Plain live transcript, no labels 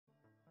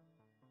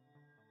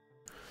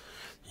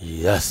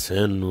Yes,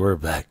 and we're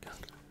back.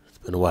 It's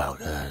been a while,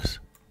 guys.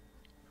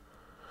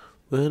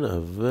 Been a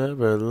very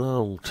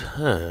long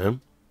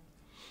time.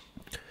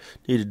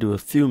 Need to do a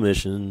few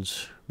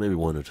missions, maybe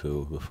one or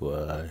two, before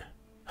I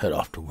head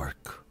off to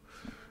work.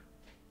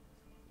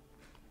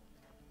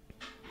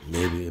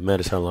 Maybe it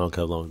matters how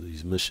long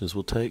these missions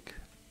will take.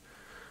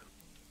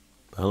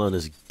 How long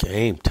this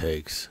game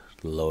takes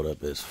to load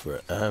up is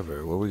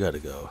forever. Where we gotta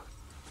go?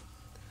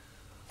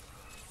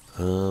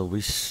 We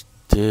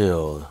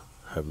still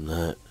have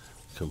not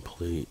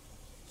complete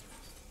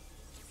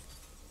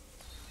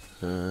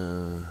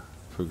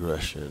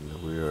progression.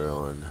 We are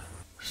on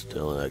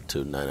still in Act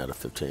 2, 9 out of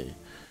 15.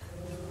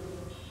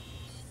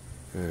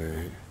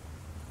 Alright.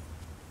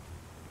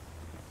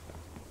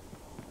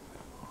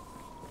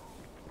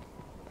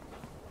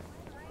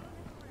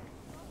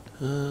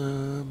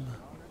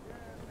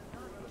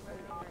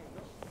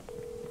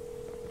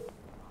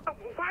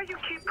 Why you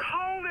keep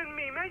calling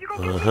me, man? You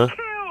gonna get me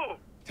killed.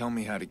 Tell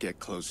me how to get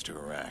close to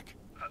Iraq.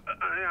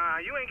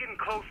 You ain't getting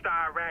close to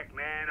Iraq,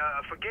 man.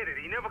 Forget it.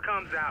 He never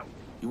comes out.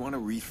 You want to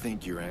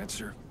rethink your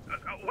answer?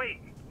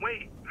 Wait.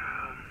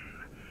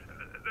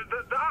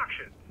 The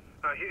auction.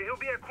 He'll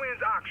be at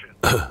Quinn's auction.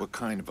 What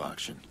kind of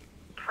auction?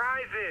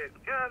 Private.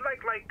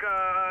 Like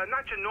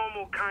not your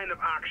normal kind of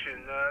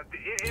auction.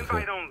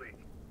 Invite only.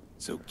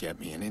 So get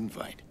me an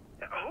invite.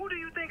 Who do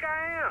you think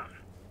I am?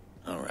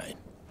 All right.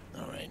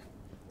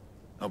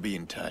 I'll be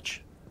in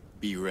touch.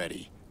 Be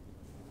ready.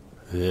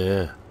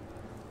 Yeah.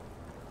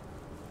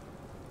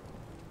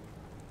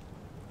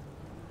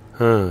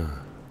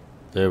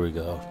 There we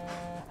go.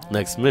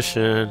 Next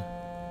mission.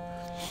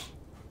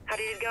 How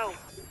did it go?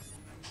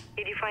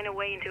 Did you find a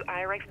way into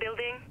Iraq's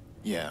building?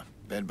 Yeah,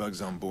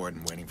 bedbug's on board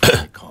and waiting for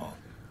my call.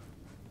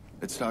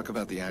 Let's talk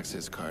about the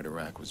access card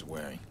Iraq was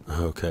wearing.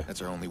 Okay.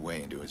 That's our only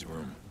way into his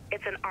room.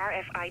 It's an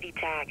RFID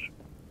tag.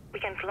 We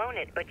can clone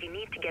it, but you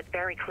need to get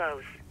very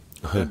close.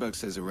 Bedbug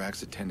says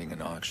Iraq's attending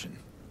an auction.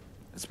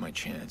 That's my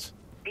chance.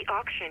 The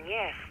auction,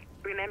 yes.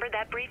 Remember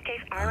that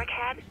briefcase Iraq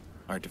had?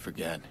 Hard to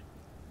forget.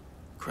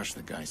 Crush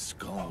the guy's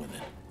skull with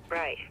it.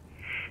 Right.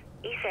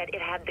 He said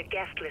it had the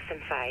guest list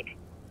inside.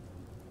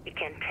 You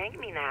can thank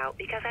me now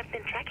because I've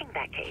been checking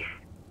that case.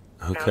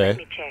 Now let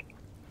me check.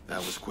 That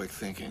was quick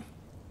thinking.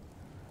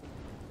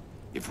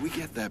 If we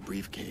get that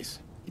briefcase,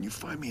 can you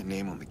find me a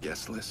name on the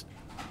guest list?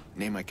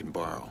 Name I can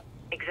borrow.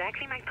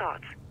 Exactly my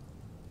thoughts.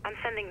 I'm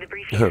sending the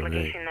briefcase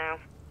location now.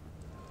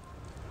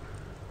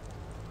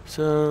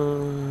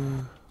 So,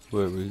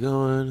 where are we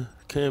going?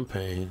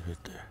 Campaign,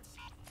 right there.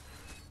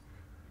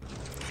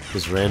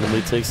 Just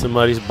randomly take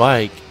somebody's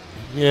bike.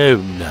 You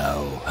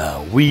know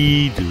how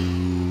we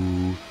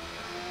do.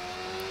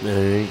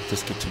 Alright,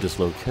 just get to this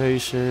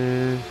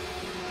location.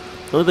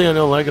 The only thing I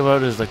don't like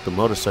about it is like the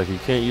motorcycle. You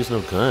can't use no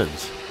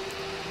guns.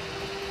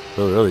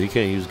 No, really, you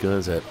can't use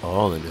guns at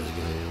all in this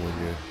game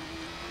when you're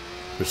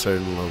for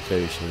certain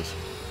locations.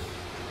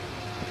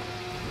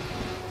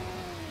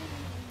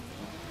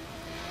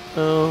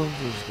 Oh, I'm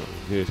just gonna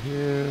get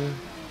here.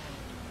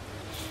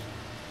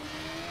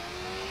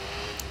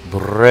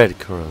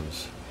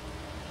 Breadcrumbs.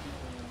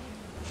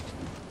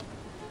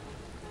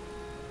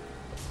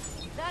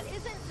 That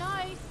isn't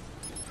nice.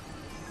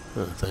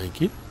 Oh,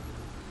 thank you.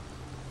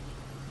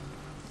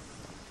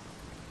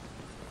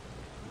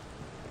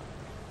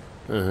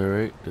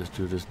 Alright, let's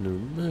do this new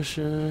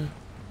mission.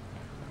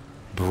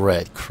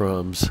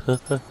 Breadcrumbs. I'll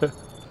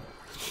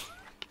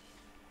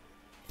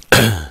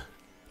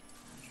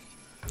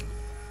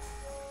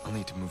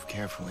need to move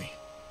carefully.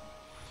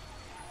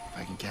 If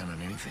I can count on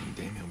anything,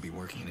 Damien will be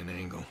working at an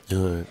angle.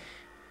 Alright.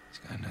 He's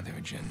got another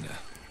agenda.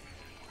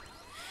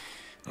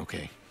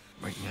 Okay,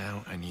 right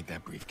now I need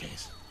that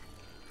briefcase.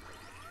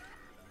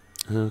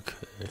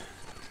 Okay.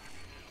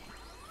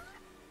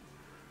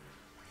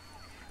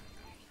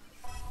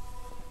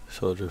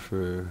 Soldier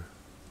for...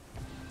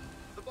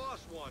 The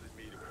boss wanted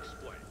me to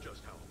explain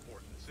just how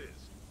important this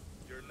is.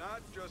 You're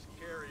not just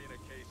carrying a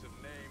case of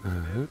names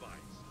and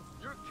invites.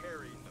 You're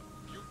carrying the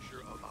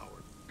future of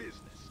our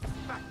business.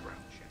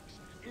 Background checks,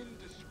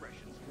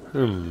 indiscretions,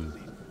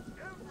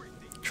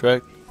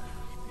 Track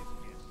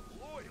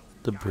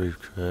the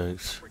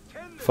briefcase.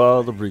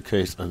 Follow the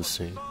briefcase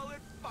unseen.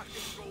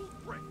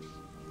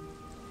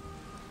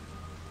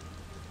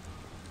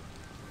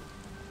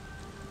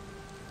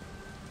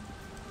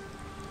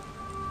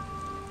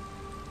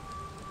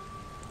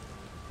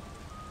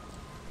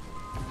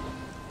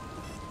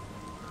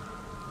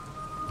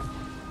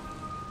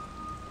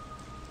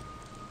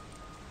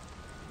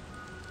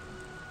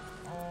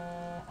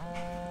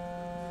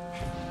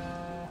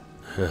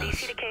 Do you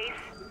see the case?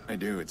 I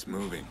do, it's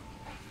moving.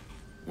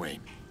 Wait,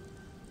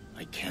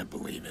 I can't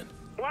believe it.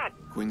 What?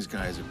 Quinn's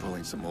guys are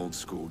pulling some old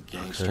school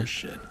gangster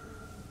shit.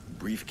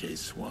 Briefcase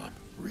swap.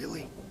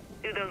 Really?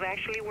 Do those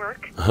actually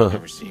work?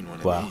 Never seen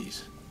one Wow. of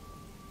these.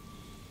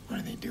 Why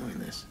are they doing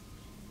this?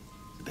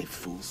 Did they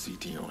fool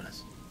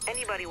CTOs?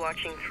 Anybody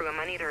watching through a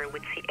monitor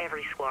would see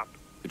every swap.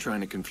 They're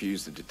trying to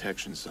confuse the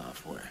detection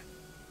software.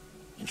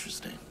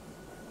 Interesting.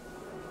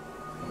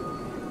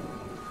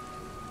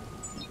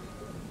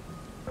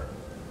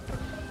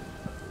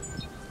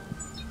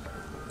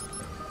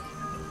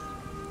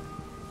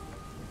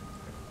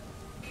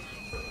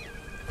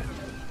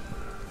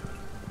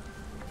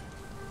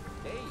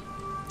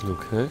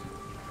 Okay.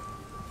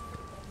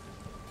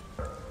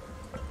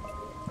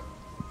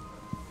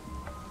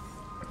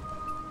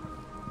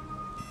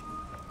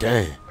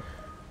 Dang.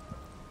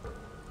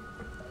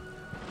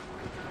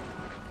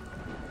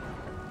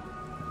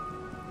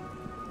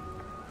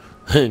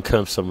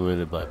 Income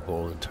supplemented by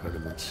bowling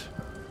tournaments.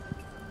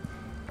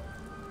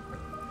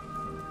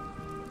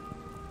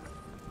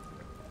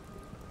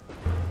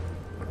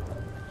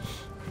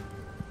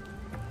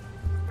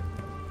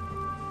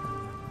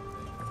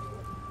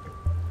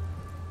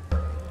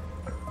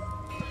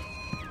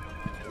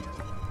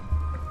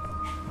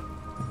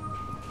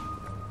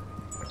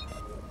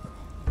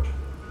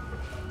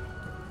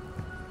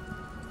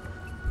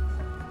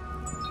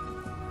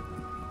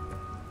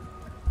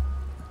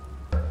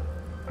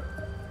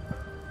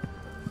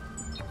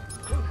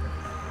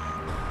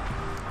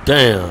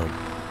 Damn.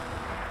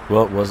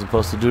 Well, wasn't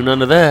supposed to do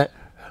none of that.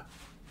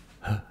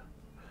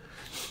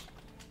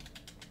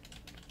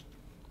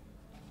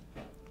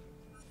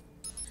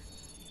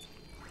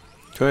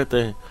 Go right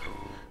there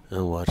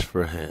and watch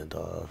for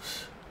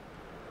handoffs.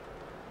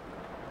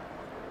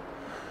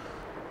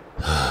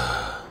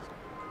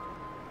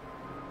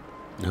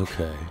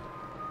 Okay.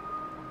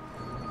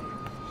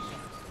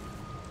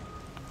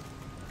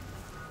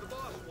 The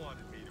boss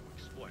wanted me to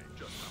explain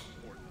just how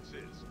important this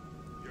is.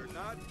 You're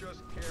not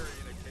just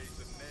carrying a case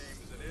of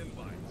names and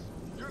invites.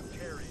 You're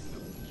carrying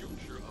the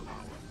future of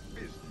our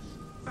business.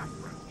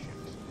 Background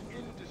checks,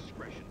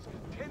 indiscretions,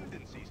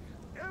 tendencies,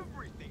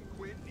 everything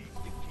Quinn needs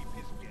to keep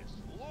his guests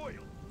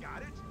loyal.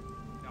 Got it?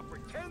 Now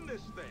pretend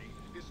this thing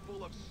is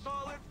full of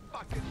solid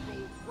fucking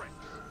gold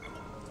bricks.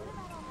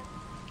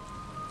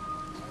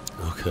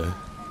 Okay.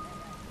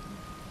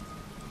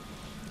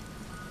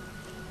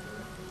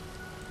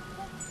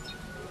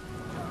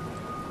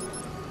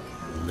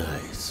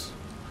 Nice.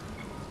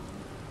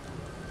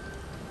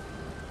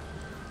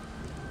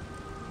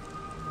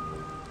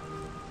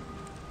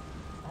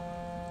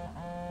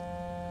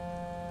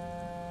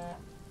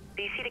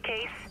 Do you see the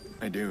case?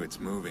 I do, it's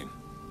moving.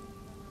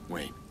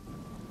 Wait.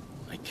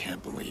 I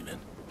can't believe it.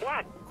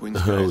 What?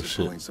 Quinn's guys are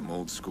shit. pulling some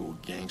old school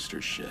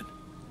gangster shit.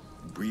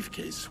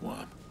 Briefcase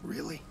swap.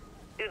 Really?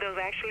 Do those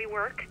actually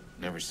work?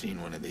 Never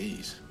seen one of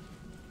these.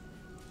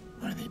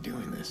 Why are they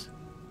doing this?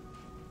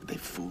 Did they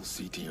fool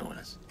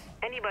CTOS?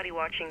 Anybody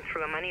watching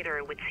through a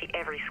monitor would see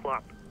every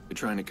swap. They're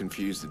trying to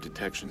confuse the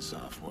detection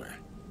software.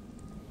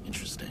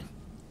 Interesting.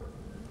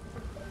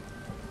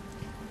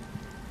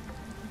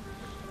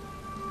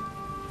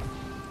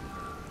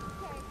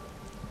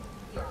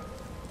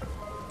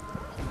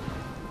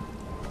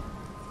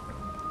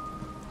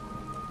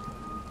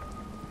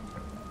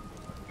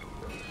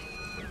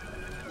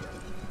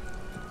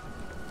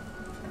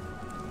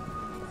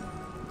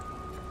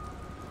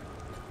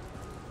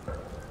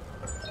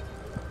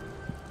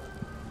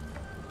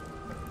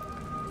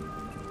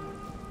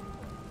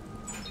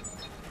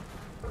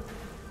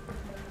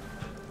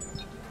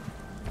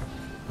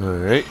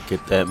 Alright,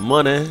 get that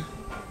money.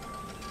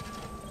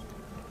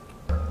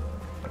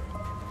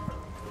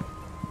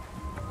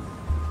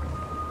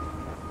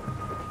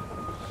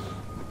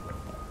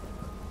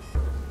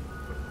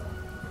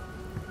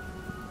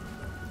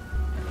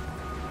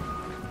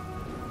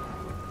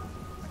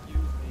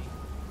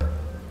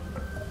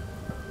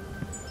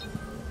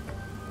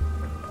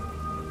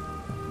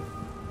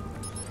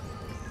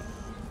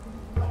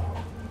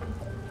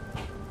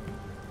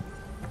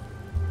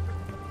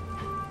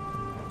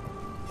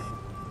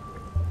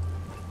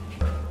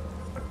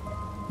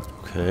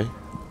 Okay.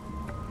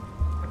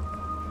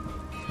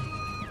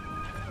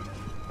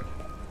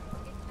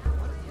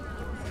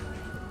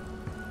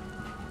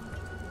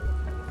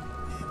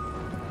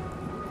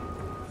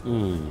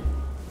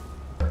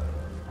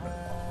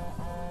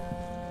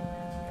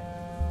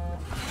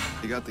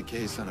 They got the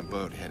case on a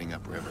boat heading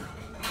upriver.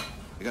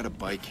 They got a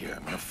bike here.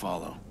 I'm gonna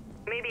follow.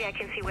 Maybe I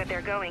can see where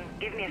they're going.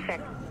 Give me a sec.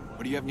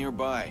 What do you have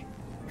nearby?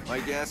 My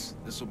guess,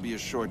 this will be a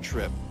short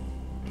trip.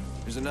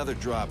 There's another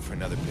drop for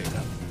another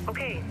pickup.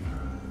 Okay.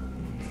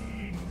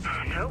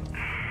 Nope.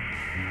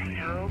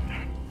 Nope.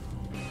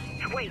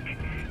 Wait.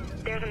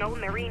 There's an old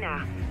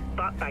marina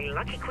bought by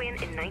Lucky Quinn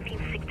in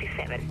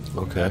 1967.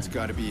 Okay. That's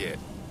gotta be it.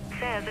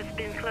 Says it's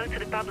been closed to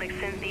the public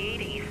since the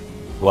 80s.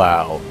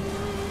 Wow.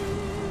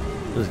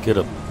 Let's get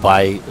a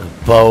bite,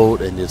 a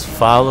boat, and just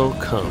follow.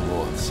 Come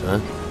on,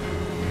 son.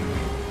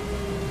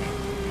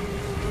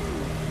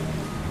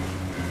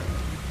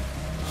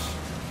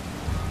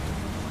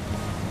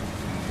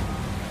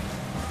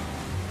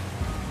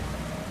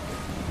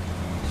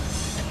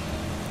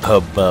 A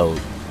boat.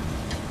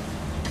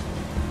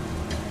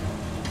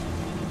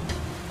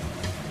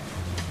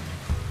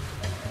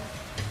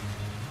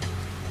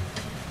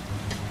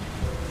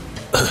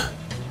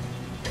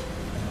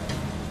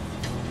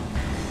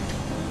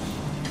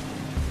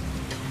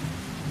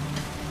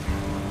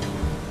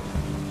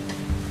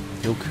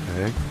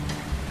 Okay.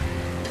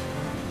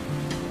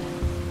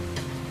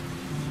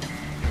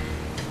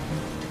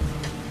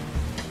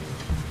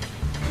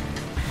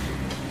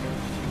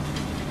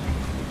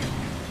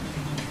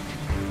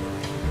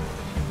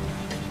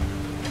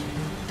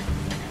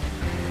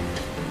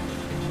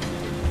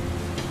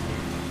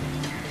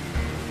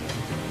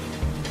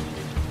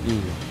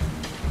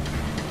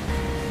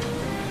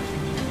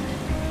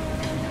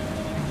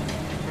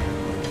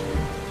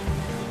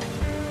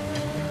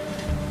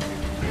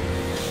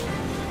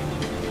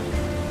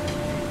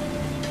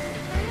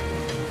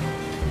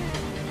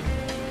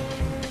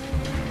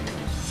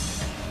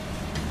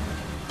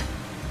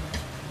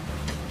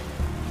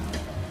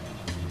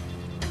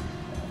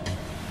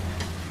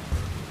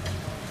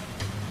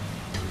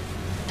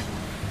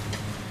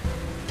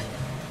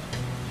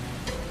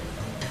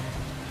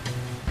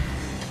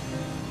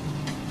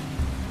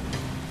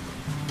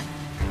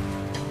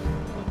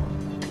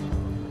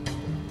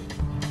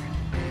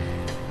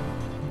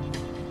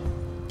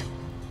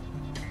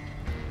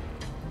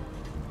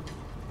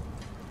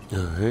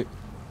 Alright.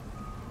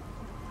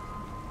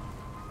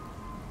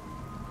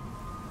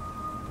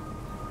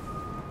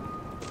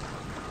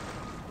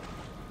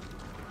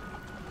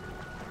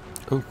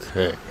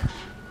 Okay.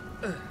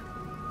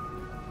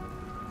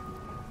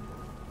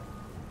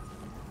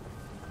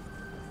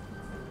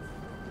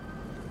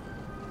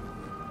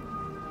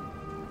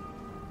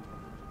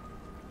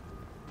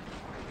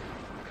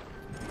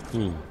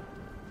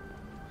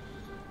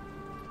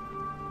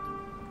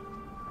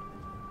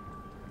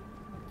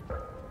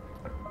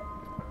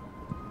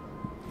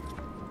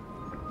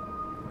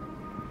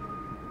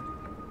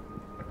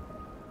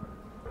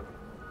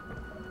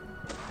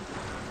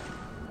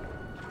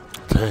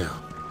 Damn.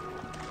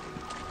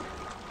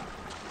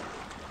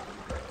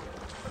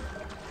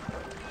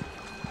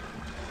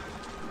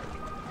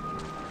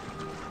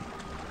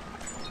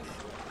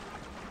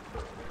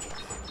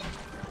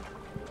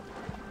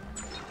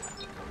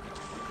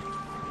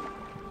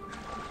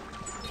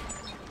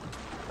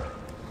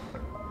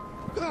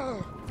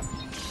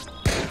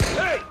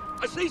 Hey!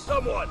 I see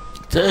someone!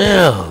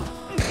 Damn.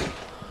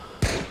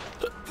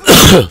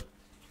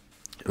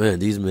 Man,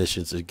 these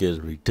missions are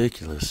getting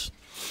ridiculous.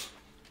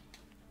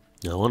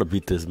 I want to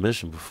beat this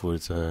mission before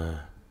it's if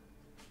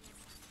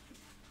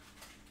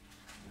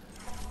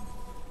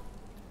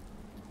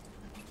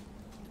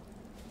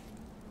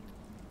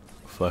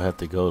I have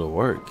to go to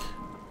work.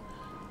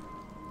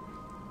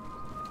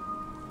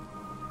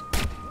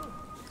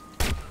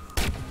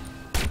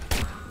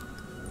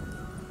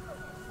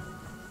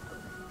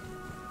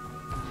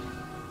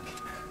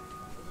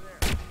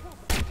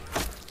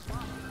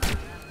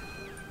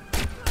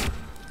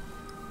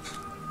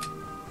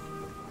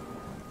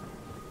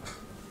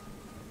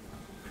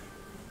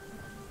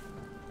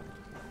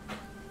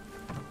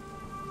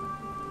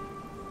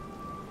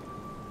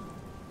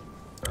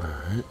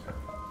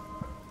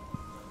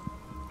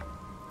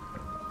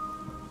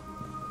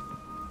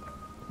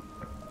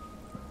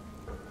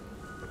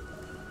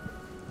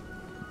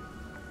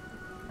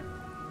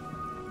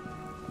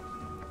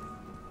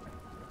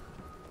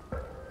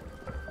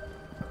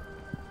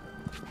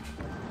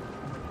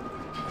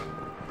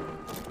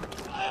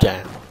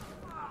 Damn.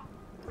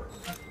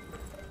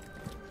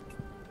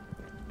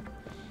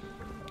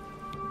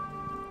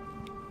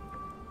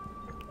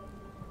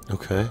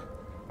 Okay.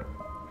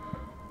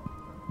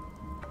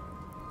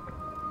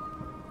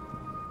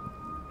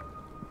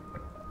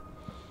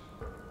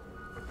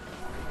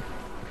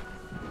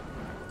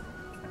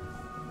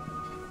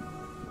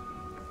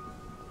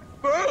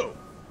 Bro!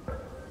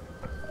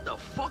 The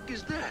fuck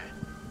is that?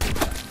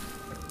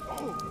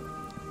 Oh.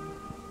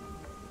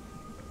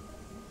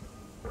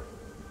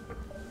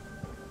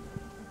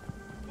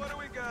 What do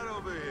we got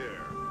over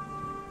here?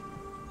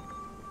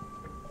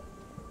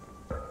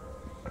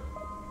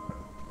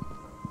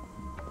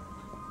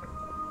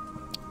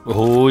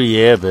 Oh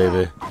yeah,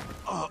 baby.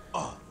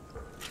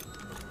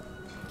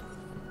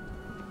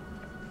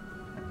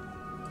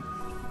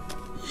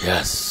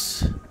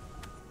 Yes.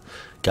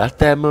 Got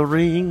that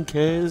marine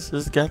case.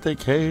 It's got the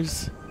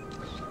case.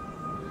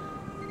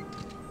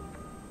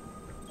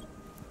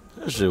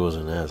 That shit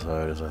wasn't as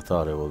hard as I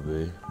thought it would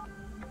be.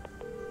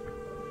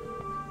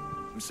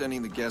 I'm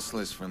sending the guest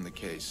list from the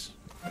case.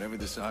 Whatever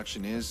this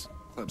auction is,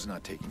 club's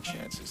not taking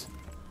chances.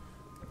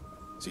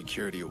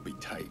 Security will be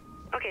tight.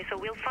 Okay, so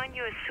we'll find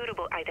you a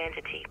suitable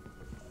identity.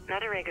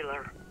 Not a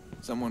regular.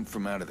 Someone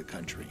from out of the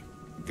country.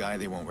 A guy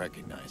they won't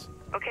recognize.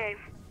 Okay.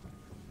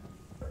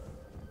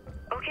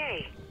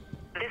 Okay.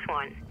 This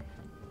one.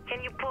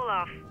 Can you pull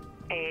off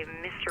a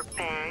Mr.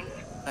 Pang?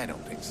 I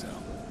don't think so.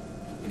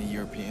 Any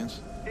Europeans?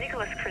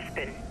 Nicholas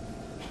Crispin.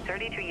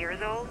 32 years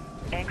old.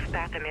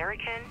 Expat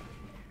American.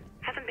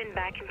 Hasn't been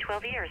back in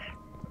 12 years.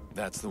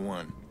 That's the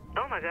one.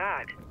 Oh my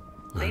god.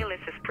 They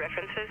list his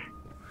preferences.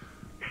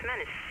 This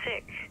man is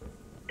sick.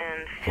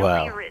 And filthy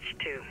Wow. rich,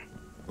 too.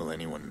 Will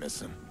anyone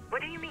miss him?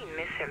 What do you mean,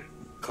 miss him?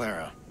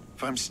 Clara,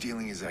 if I'm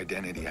stealing his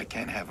identity, I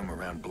can't have him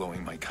around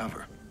blowing my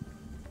cover.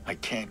 I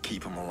can't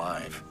keep him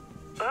alive.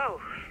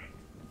 Oh.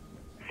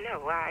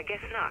 No, I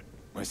guess not.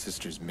 My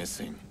sister's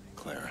missing,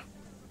 Clara.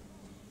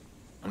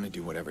 I'm gonna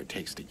do whatever it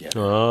takes to get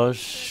her. Oh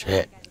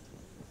shit.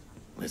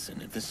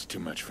 Listen, if this is too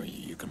much for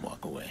you, you can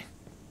walk away.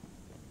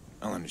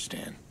 I'll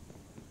understand.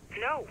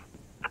 No,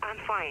 I'm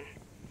fine.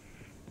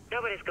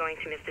 Nobody's going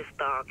to miss this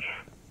dog.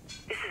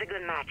 This is a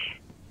good match.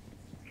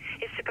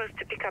 He's supposed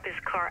to pick up his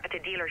car at the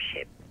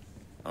dealership.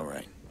 All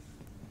right.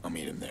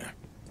 meet him there.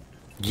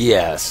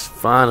 Yes,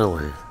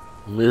 finally.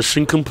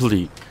 Mission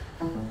complete.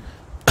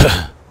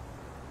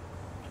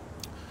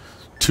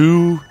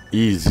 Too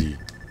easy.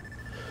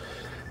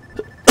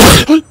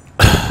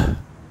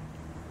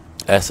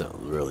 That sounds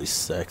really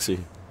sexy.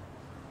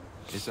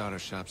 This auto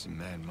shop's a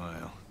mad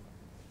mile.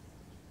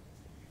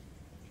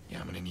 Yeah,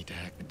 I'm gonna need to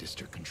hack the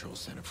district control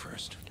center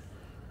first.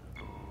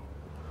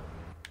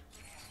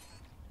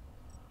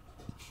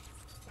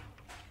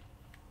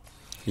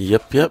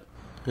 Yep.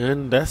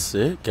 And that's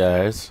it,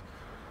 guys.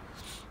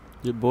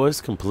 Your boys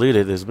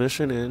completed this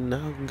mission, and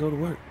now we can go to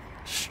work.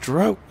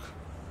 Stroke.